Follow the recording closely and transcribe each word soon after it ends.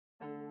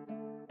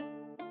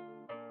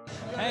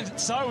and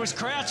so was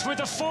Crouch with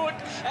the foot,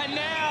 and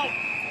now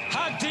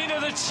hugged into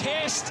the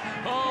chest.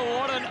 Oh,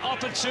 what an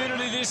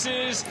opportunity this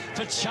is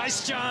for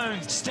Chayce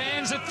Jones.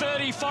 Stands at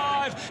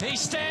 35, he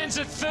stands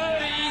at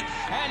 30,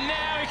 and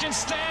now he can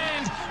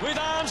stand with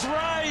arms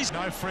raised.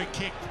 No free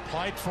kick,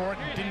 played for it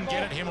and didn't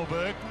get it,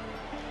 Himmelberg.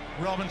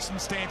 Robinson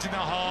stands in the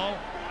hole.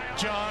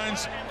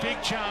 Jones,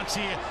 big chance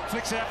here,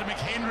 flicks it out to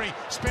McHenry,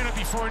 spent it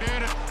before he'd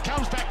earned it,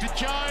 comes back to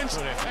Jones,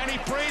 and he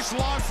breathes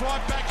life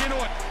right back into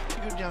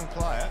it. Good young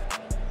player.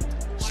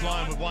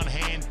 Sloan with one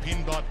hand,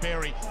 pinned by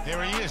Berry.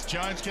 There he is,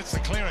 Jones gets the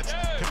clearance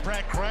to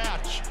Brad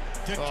Crouch.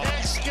 To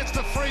Tex, gets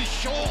the free,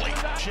 surely.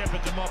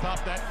 Shepherd to mop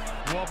up that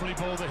wobbly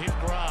ball that hit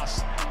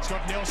grass. It's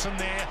got Nelson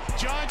there.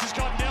 Jones has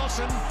got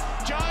Nelson.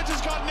 Jones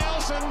has got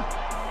Nelson.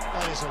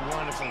 That is a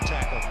wonderful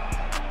tackle.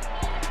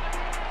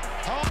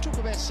 Took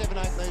about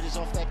 7-8 metres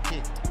off that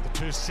kick. The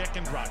 2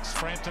 second rucks,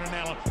 Frampton and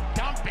Allen.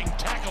 Dumping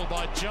tackle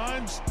by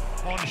Jones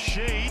on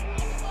Sheed.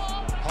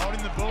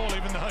 Holding the ball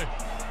even though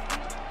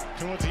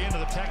towards the end of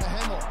the tackle.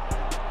 Hamill.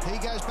 He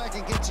goes back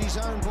and gets his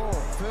own ball.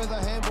 Further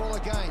handball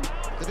again.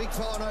 The big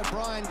fella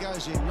O'Brien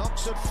goes in,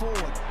 knocks it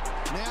forward.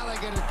 Now they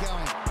get it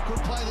going.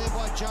 Good play there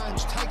by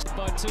Jones. Takes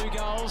By 2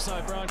 goals,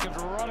 O'Brien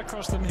comes right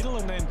across the middle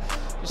and then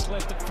just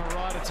left it for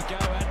Ryder to go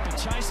at. But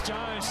Chayce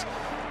Jones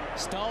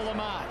stole the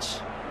march.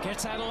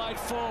 Gets Adelaide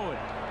forward.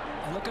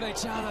 And look at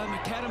each other.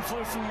 McAdam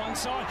flew from one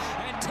side.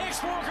 And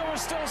Tex Walker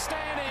was still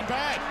standing.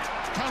 Bad.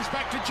 Comes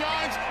back to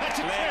Jones. That's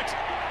a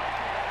trick.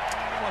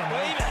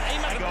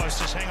 He guys,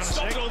 just hang on a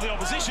sec. All the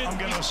opposition. I'm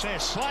going to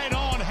assess. Played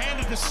on,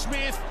 handed to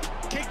Smith.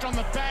 Kicked on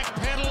the back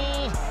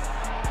pedal.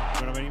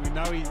 But I mean, we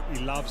know he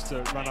loves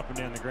to run up and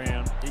down the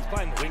ground. He's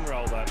playing the wing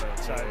role though,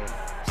 so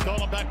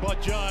Stolen back by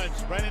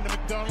Jones. Ran into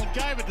McDonald.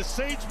 Gave it to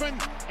Seedsman.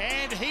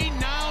 And he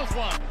nails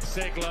one.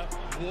 Segler,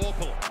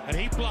 Warple. And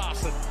he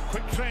blasted.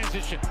 Quick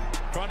transition.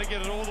 Trying to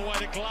get it all the way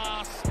to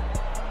Glass.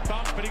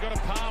 Bump, but he got a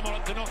palm on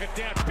it to knock it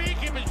down. Big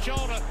hip and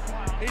shoulder.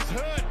 He's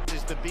hurt.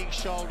 is the big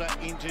shoulder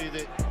into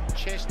the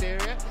chest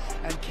area.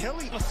 And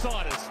Kelly...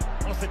 Siders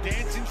wants to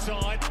dance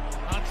inside.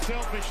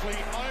 Unselfishly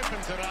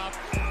opens it up.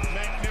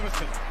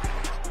 Magnificent.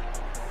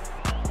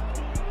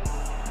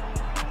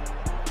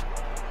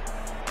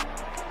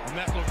 And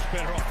that looks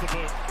better off the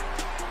boot.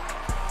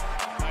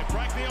 They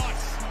break the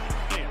ice.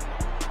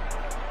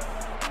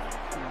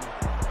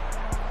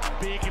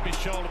 Big in his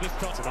shoulder this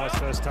time. It's a nice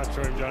first touch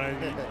for him,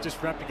 Johnny.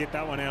 Just wrap to get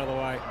that one out of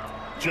the way.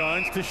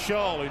 Jones to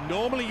Scholl, who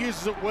normally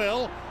uses it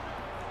well.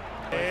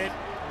 Ed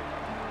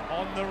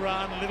on the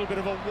run, a little bit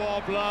of a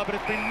wobbler, but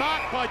it's been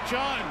marked by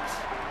Jones.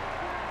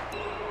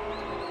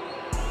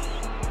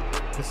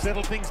 To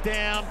settle things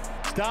down,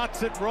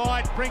 starts it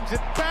right, brings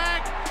it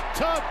back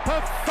to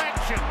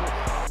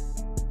perfection.